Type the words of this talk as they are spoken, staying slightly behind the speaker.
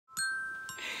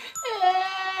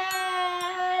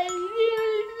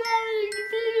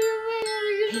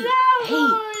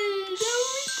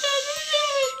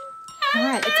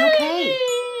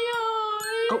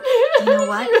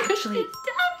what? Actually,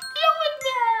 Stop doing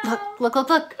that.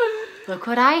 look. Look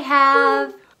what I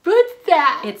have. What's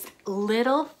that? It's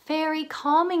Little Fairy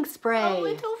Calming Spray. A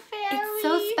little fairy. It's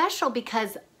so special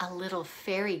because a little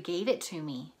fairy gave it to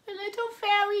me. A little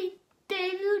fairy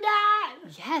gave you that?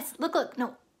 Yes, look.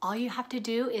 No, all you have to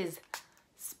do is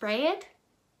spray it,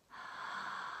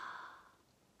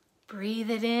 breathe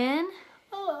it in,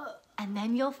 and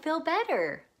then you'll feel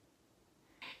better.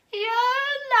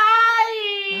 You're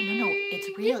lying. No,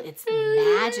 it's real. It's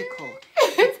magical.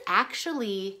 It's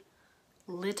actually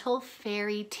little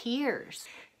fairy tears.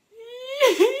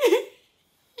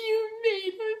 You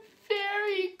made a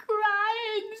fairy cry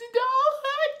and stole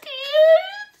her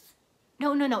tears?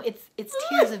 No, it's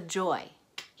tears of joy.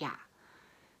 Yeah.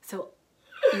 So,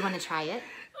 you want to try it?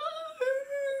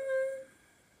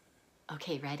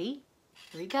 Okay, ready?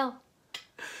 Here we go.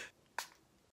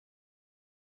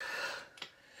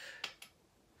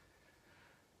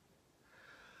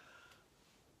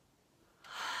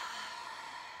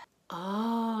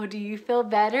 Oh, do you feel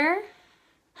better?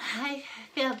 I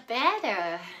feel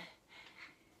better.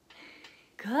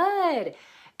 Good.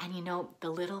 And you know, the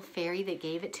little fairy that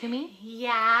gave it to me,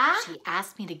 Yeah? she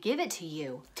asked me to give it to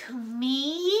you. To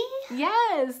me?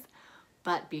 Yes.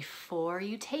 But before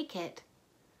you take it,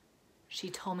 she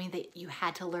told me that you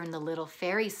had to learn the little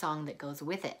fairy song that goes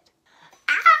with it.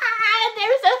 Ah,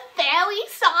 there's a fairy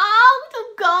song to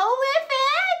go with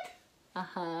it?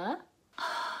 Uh-huh.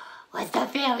 What's the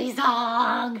fairy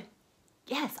song?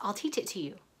 Yes, I'll teach it to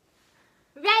you.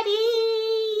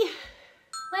 Ready?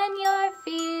 When you're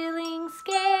feeling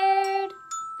scared,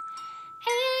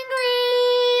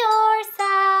 angry or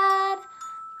sad,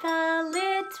 the